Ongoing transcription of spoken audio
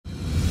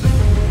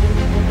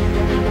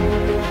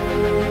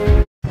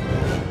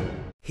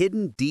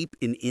Hidden deep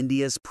in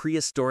India's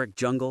prehistoric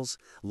jungles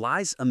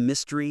lies a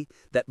mystery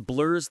that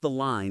blurs the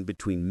line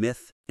between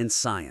myth and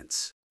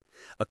science.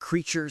 A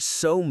creature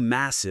so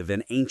massive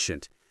and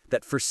ancient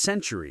that for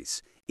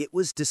centuries it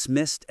was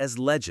dismissed as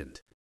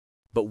legend.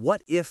 But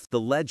what if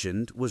the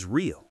legend was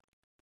real?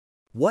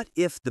 What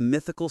if the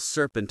mythical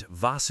serpent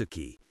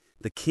Vasuki,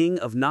 the King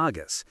of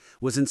Nagas,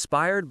 was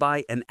inspired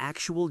by an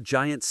actual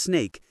giant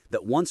snake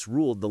that once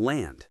ruled the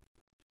land?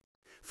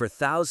 For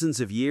thousands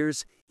of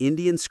years,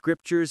 Indian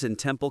scriptures and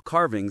temple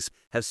carvings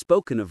have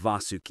spoken of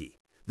Vasuki,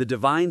 the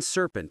divine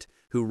serpent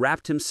who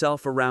wrapped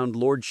himself around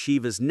Lord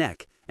Shiva's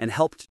neck and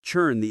helped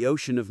churn the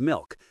ocean of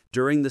milk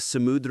during the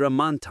Samudra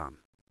Manthan.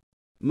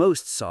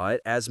 Most saw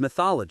it as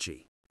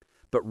mythology,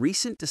 but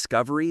recent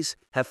discoveries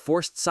have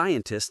forced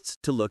scientists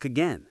to look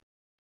again.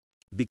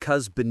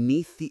 Because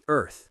beneath the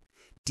earth,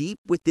 deep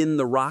within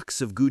the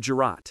rocks of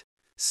Gujarat,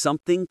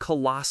 something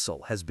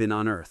colossal has been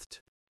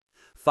unearthed.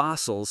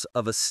 Fossils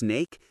of a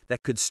snake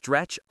that could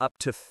stretch up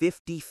to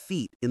 50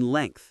 feet in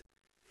length.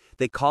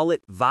 They call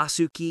it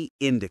Vasuki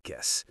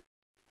Indicus,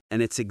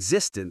 and its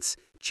existence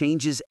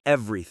changes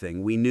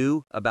everything we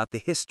knew about the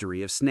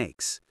history of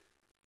snakes.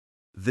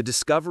 The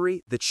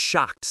discovery that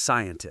shocked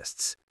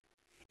scientists.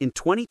 In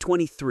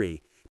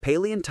 2023,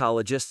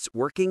 paleontologists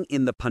working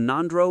in the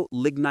Panandro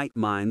lignite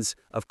mines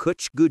of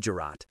Kutch,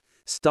 Gujarat,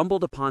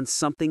 stumbled upon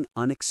something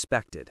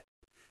unexpected.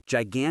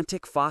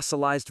 Gigantic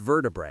fossilized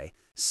vertebrae,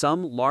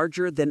 some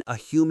larger than a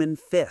human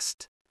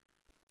fist.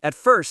 At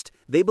first,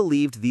 they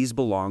believed these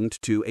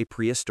belonged to a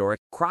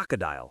prehistoric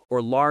crocodile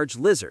or large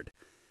lizard,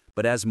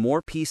 but as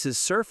more pieces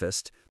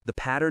surfaced, the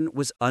pattern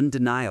was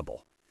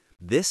undeniable.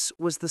 This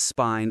was the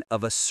spine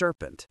of a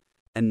serpent,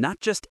 and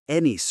not just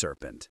any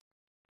serpent.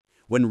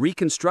 When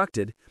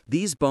reconstructed,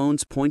 these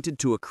bones pointed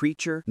to a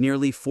creature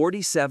nearly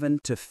 47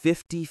 to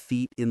 50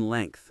 feet in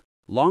length,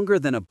 longer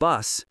than a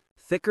bus,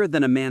 thicker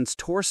than a man's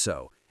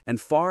torso, and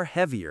far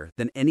heavier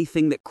than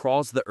anything that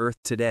crawls the earth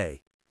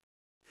today.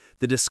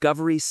 The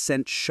discovery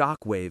sent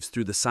shockwaves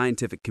through the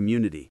scientific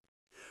community.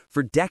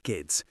 For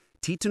decades,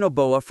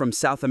 Titanoboa from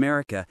South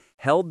America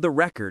held the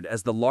record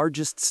as the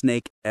largest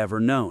snake ever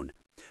known,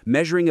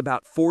 measuring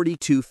about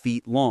 42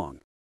 feet long.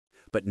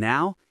 But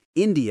now,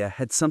 India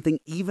had something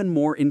even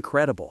more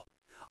incredible,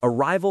 a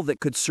rival that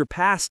could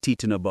surpass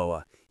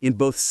Titanoboa in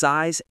both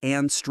size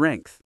and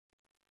strength.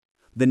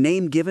 The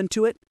name given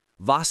to it,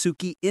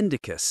 Vasuki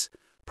Indicus,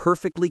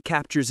 perfectly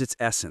captures its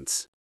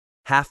essence.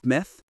 Half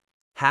myth,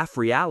 half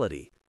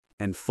reality,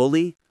 and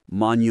fully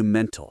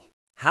monumental.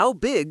 How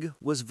big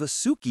was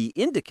Vasuki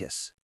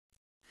Indicus?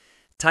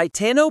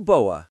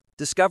 Titanoboa,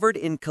 discovered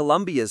in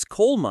Colombia's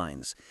coal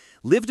mines,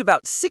 lived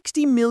about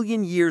 60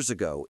 million years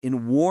ago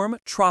in warm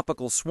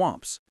tropical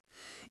swamps.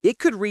 It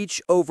could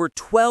reach over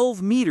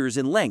 12 meters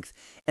in length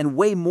and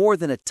weigh more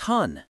than a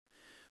ton.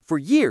 For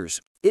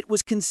years, it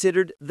was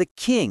considered the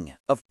king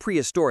of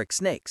prehistoric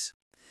snakes.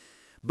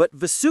 But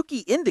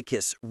Vasuki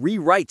Indicus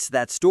rewrites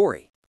that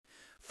story.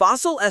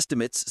 Fossil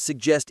estimates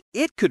suggest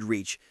it could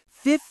reach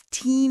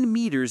 15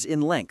 meters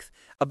in length,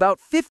 about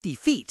 50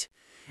 feet,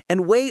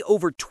 and weigh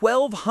over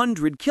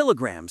 1,200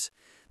 kilograms.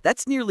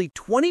 That's nearly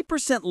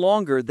 20%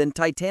 longer than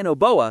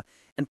Titanoboa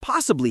and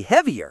possibly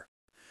heavier.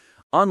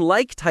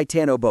 Unlike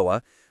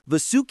Titanoboa,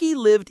 Vasuki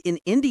lived in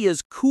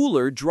India's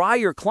cooler,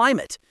 drier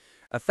climate,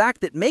 a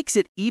fact that makes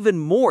it even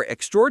more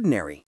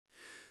extraordinary.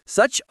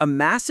 Such a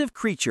massive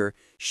creature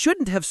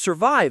shouldn't have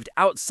survived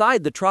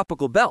outside the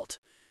tropical belt,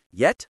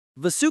 yet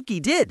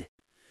Vasuki did.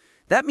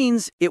 That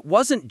means it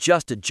wasn't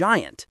just a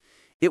giant,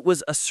 it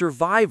was a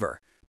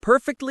survivor,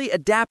 perfectly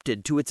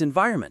adapted to its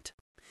environment.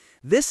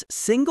 This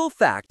single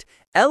fact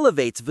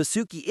elevates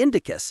Vasuki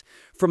Indicus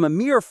from a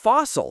mere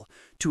fossil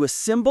to a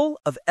symbol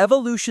of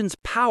evolution's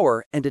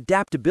power and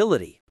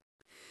adaptability.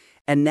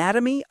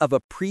 Anatomy of a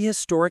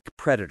prehistoric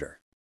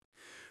predator.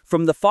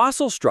 From the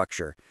fossil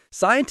structure,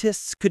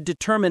 scientists could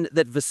determine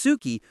that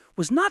Vasuki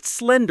was not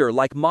slender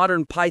like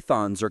modern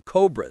pythons or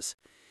cobras.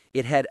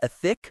 It had a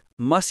thick,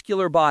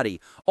 muscular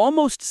body,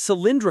 almost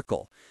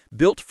cylindrical,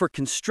 built for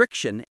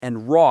constriction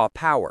and raw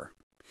power.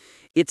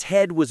 Its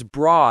head was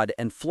broad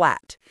and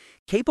flat,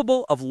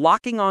 capable of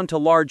locking onto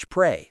large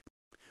prey.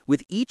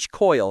 With each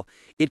coil,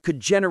 it could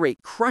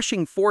generate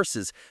crushing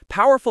forces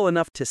powerful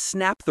enough to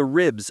snap the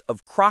ribs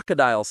of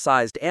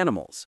crocodile-sized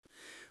animals.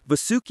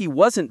 Vasuki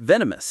wasn't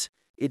venomous.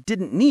 It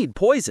didn't need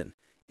poison.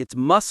 Its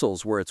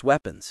muscles were its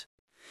weapons.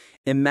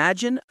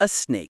 Imagine a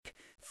snake,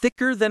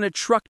 thicker than a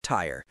truck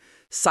tire,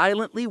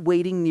 silently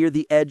waiting near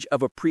the edge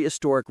of a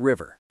prehistoric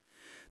river.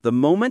 The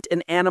moment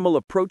an animal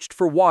approached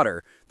for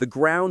water, the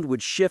ground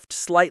would shift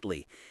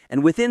slightly,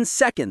 and within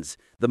seconds,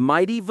 the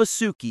mighty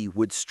Vasuki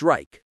would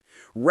strike,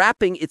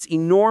 wrapping its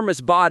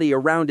enormous body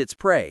around its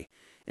prey,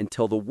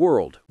 until the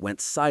world went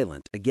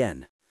silent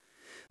again.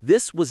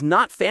 This was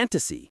not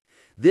fantasy.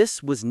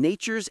 This was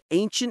nature's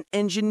ancient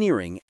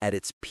engineering at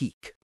its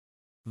peak.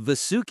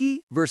 Vasuki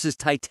versus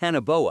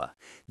Titanoboa,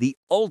 the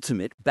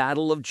ultimate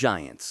battle of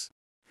giants.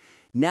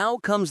 Now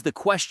comes the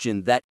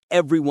question that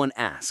everyone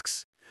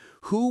asks.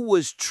 Who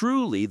was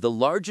truly the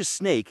largest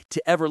snake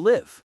to ever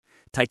live?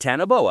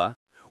 Titanoboa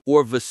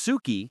or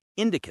Vasuki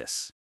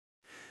Indicus.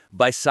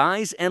 By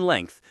size and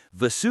length,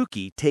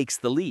 Vasuki takes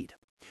the lead,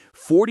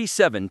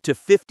 47 to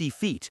 50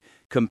 feet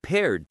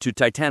compared to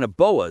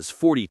Titanoboa's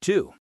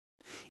 42.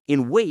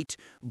 In weight,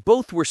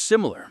 both were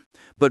similar,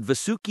 but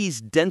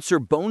Vasuki's denser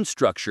bone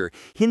structure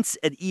hints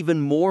at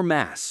even more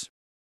mass.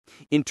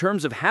 In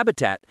terms of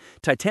habitat,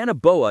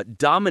 Titanoboa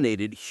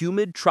dominated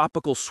humid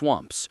tropical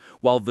swamps,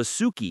 while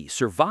Vasuki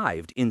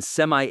survived in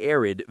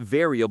semi-arid,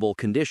 variable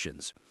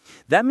conditions.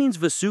 That means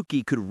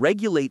Vasuki could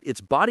regulate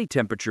its body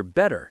temperature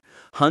better,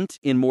 hunt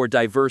in more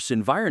diverse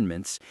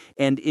environments,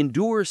 and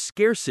endure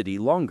scarcity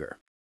longer.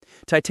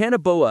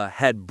 Titanoboa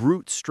had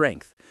brute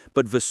strength,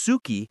 but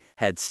Vasuki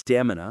had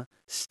stamina,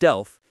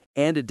 stealth,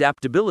 and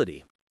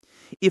adaptability.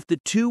 If the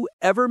two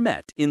ever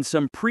met in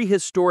some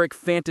prehistoric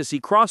fantasy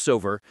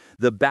crossover,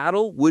 the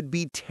battle would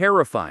be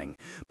terrifying,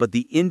 but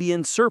the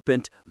Indian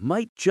serpent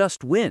might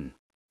just win.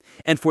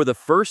 And for the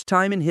first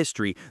time in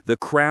history, the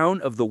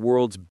crown of the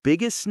world's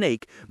biggest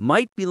snake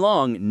might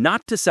belong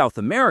not to South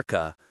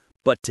America,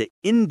 but to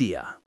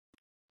India.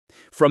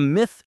 From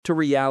myth to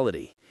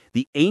reality,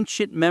 the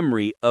ancient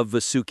memory of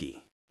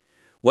Vasuki.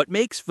 What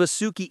makes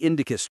Vasuki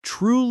Indicus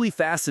truly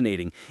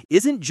fascinating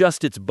isn't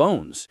just its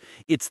bones,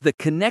 it's the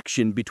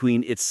connection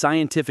between its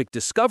scientific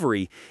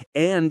discovery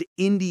and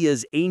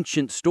India's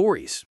ancient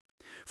stories.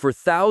 For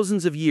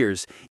thousands of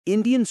years,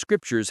 Indian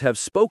scriptures have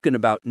spoken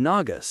about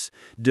Nagas,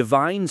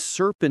 divine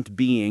serpent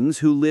beings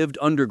who lived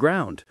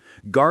underground,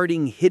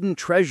 guarding hidden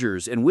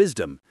treasures and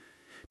wisdom.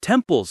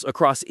 Temples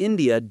across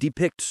India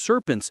depict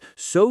serpents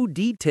so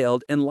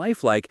detailed and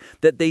lifelike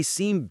that they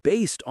seem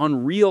based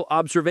on real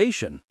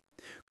observation.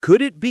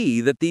 Could it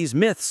be that these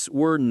myths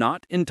were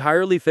not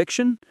entirely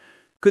fiction?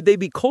 Could they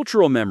be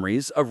cultural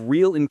memories of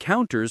real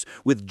encounters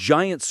with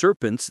giant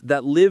serpents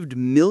that lived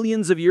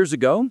millions of years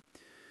ago?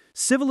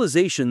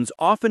 Civilizations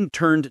often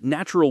turned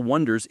natural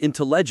wonders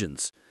into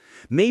legends.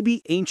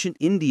 Maybe ancient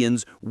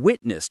Indians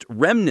witnessed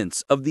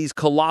remnants of these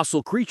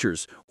colossal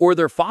creatures or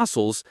their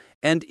fossils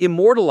and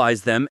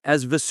immortalized them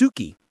as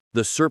Vasuki,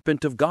 the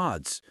serpent of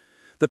gods.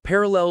 The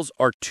parallels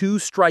are too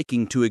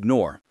striking to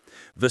ignore.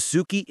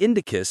 Vasuki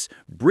Indicus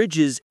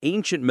bridges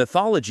ancient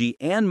mythology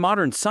and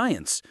modern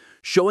science,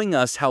 showing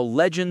us how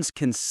legends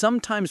can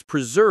sometimes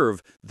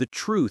preserve the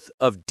truth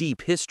of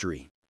deep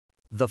history.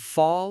 The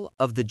fall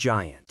of the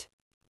giant.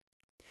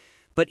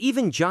 But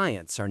even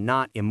giants are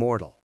not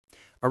immortal.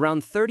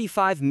 Around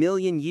 35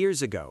 million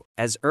years ago,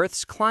 as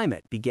Earth's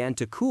climate began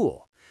to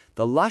cool,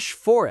 the lush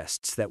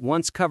forests that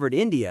once covered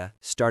India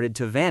started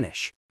to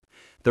vanish.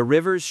 The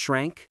rivers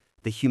shrank,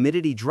 the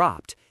humidity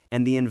dropped,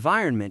 and the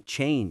environment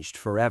changed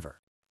forever.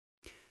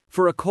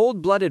 For a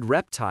cold-blooded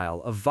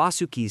reptile of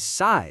Vasuki's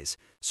size,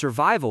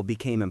 survival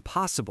became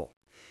impossible.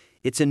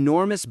 Its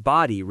enormous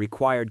body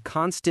required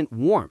constant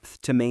warmth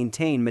to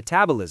maintain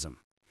metabolism.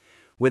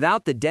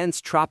 Without the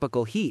dense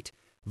tropical heat,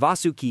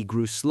 Vasuki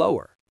grew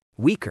slower,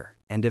 weaker,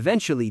 and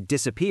eventually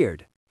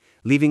disappeared,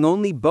 leaving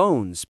only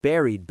bones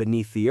buried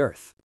beneath the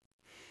earth.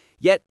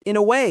 Yet, in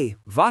a way,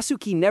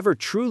 Vasuki never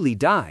truly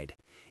died.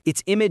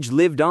 Its image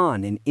lived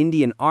on in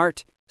Indian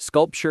art,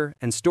 sculpture,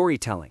 and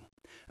storytelling,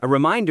 a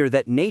reminder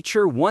that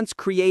nature once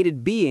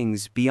created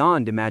beings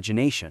beyond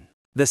imagination.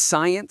 The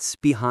science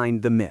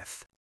behind the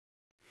myth.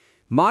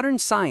 Modern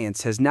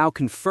science has now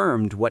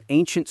confirmed what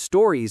ancient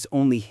stories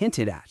only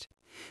hinted at,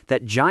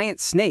 that giant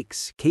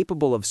snakes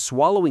capable of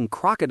swallowing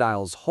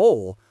crocodiles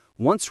whole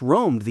once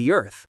roamed the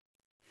earth.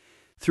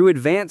 Through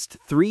advanced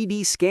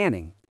 3D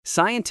scanning,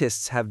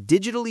 scientists have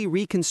digitally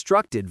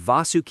reconstructed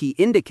Vasuki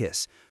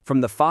Indicus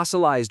from the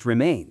fossilized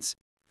remains.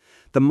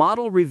 The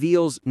model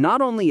reveals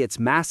not only its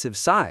massive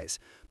size,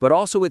 but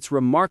also its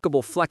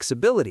remarkable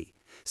flexibility,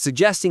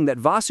 suggesting that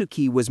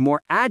Vasuki was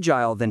more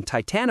agile than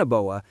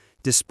Titanoboa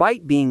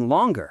despite being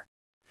longer.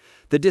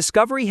 The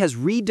discovery has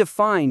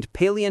redefined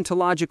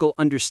paleontological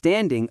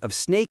understanding of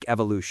snake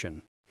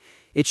evolution.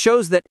 It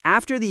shows that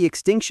after the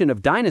extinction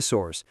of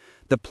dinosaurs,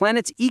 the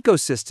planet's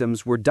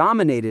ecosystems were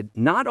dominated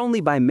not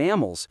only by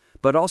mammals,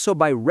 but also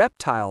by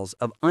reptiles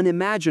of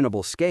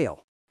unimaginable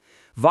scale.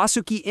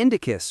 Vasuki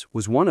Indicus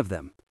was one of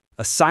them,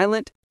 a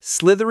silent,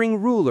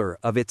 slithering ruler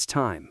of its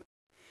time.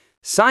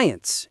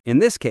 Science, in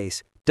this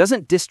case,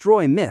 doesn't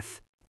destroy myth,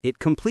 it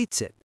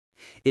completes it.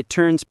 It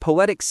turns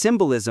poetic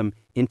symbolism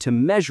into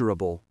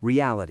measurable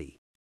reality.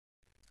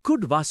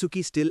 Could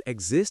Vasuki still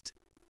exist?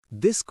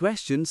 This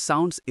question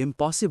sounds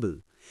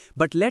impossible,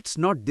 but let's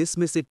not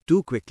dismiss it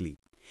too quickly.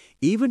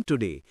 Even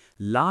today,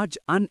 large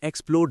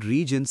unexplored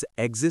regions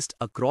exist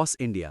across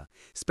India,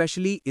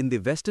 especially in the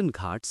Western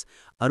Ghats,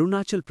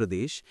 Arunachal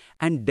Pradesh,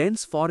 and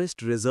dense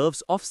forest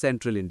reserves of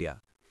central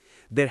India.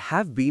 There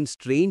have been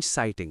strange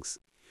sightings.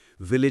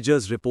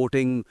 Villagers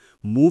reporting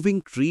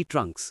moving tree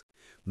trunks,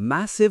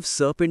 massive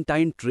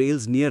serpentine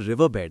trails near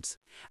riverbeds,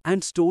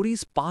 and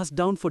stories passed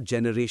down for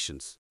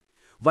generations.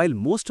 While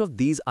most of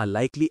these are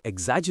likely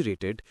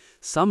exaggerated,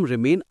 some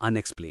remain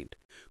unexplained.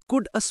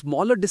 Could a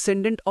smaller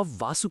descendant of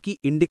Vasuki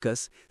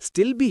Indicus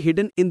still be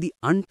hidden in the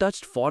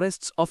untouched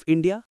forests of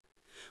India?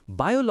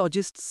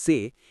 Biologists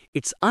say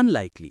it's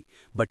unlikely,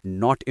 but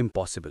not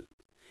impossible.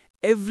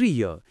 Every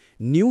year,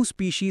 new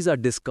species are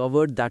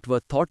discovered that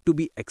were thought to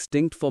be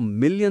extinct for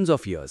millions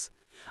of years.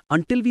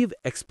 Until we've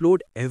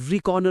explored every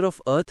corner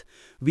of Earth,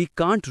 we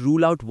can't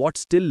rule out what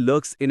still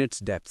lurks in its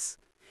depths.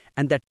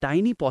 And that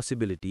tiny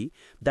possibility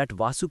that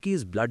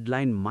Vasuki's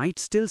bloodline might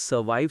still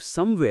survive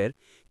somewhere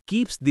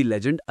keeps the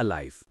legend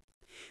alive.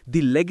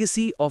 The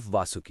legacy of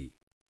Vasuki.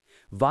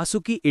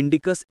 Vasuki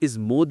Indicus is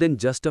more than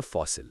just a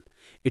fossil.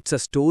 It's a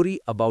story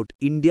about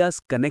India's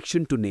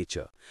connection to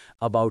nature,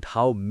 about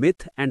how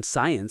myth and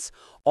science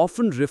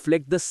often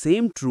reflect the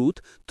same truth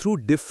through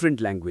different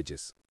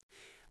languages.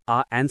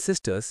 Our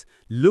ancestors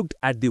looked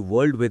at the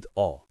world with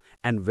awe,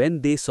 and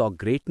when they saw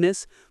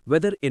greatness,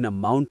 whether in a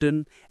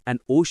mountain, an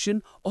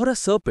ocean, or a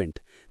serpent,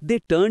 they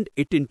turned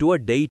it into a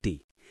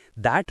deity.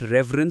 That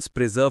reverence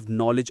preserved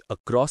knowledge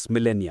across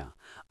millennia,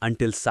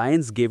 until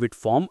science gave it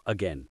form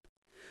again.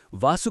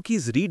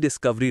 Vasuki's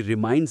rediscovery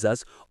reminds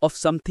us of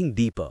something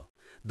deeper.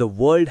 The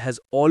world has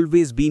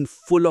always been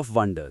full of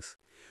wonders.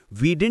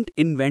 We didn't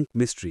invent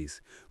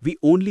mysteries, we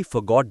only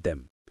forgot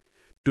them.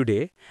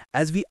 Today,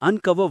 as we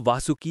uncover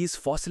Vasuki's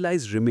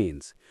fossilized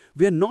remains,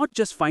 we are not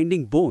just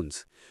finding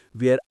bones,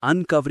 we are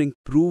uncovering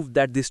proof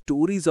that the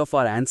stories of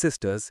our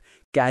ancestors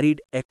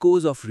carried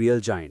echoes of real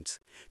giants,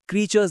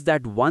 creatures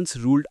that once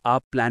ruled our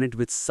planet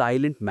with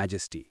silent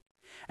majesty.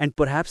 And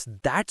perhaps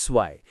that's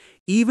why,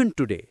 even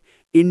today,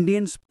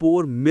 Indians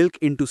pour milk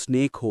into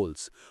snake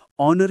holes,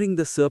 honoring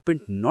the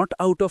serpent not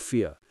out of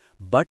fear,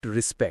 but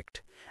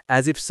respect,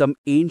 as if some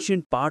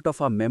ancient part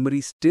of our memory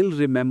still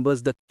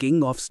remembers the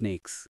king of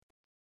snakes.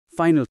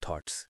 Final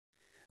thoughts.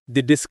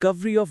 The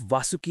discovery of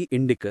Vasuki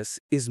Indicus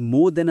is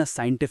more than a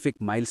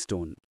scientific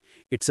milestone.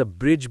 It's a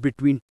bridge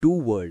between two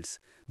worlds,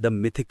 the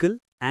mythical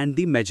and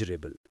the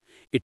measurable.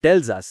 It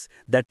tells us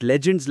that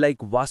legends like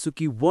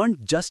Vasuki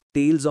weren't just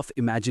tales of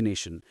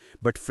imagination,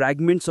 but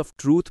fragments of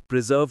truth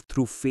preserved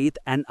through faith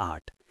and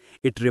art.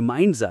 It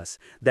reminds us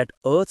that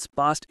Earth's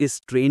past is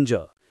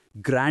stranger,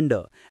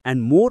 grander,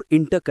 and more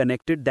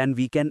interconnected than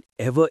we can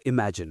ever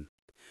imagine.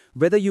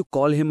 Whether you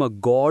call him a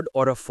god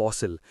or a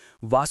fossil,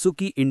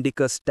 Vasuki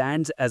Indicus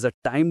stands as a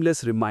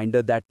timeless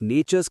reminder that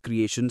nature's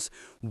creations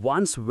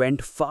once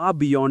went far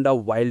beyond our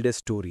wildest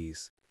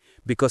stories.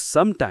 Because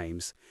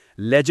sometimes,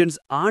 legends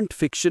aren't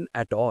fiction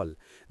at all.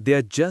 They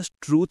are just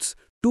truths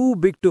too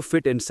big to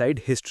fit inside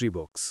history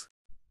books.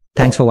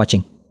 Thanks for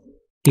watching.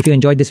 If you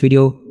enjoyed this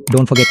video,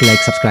 don't forget to like,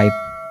 subscribe,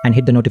 and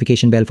hit the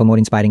notification bell for more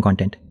inspiring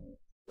content.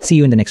 See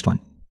you in the next one.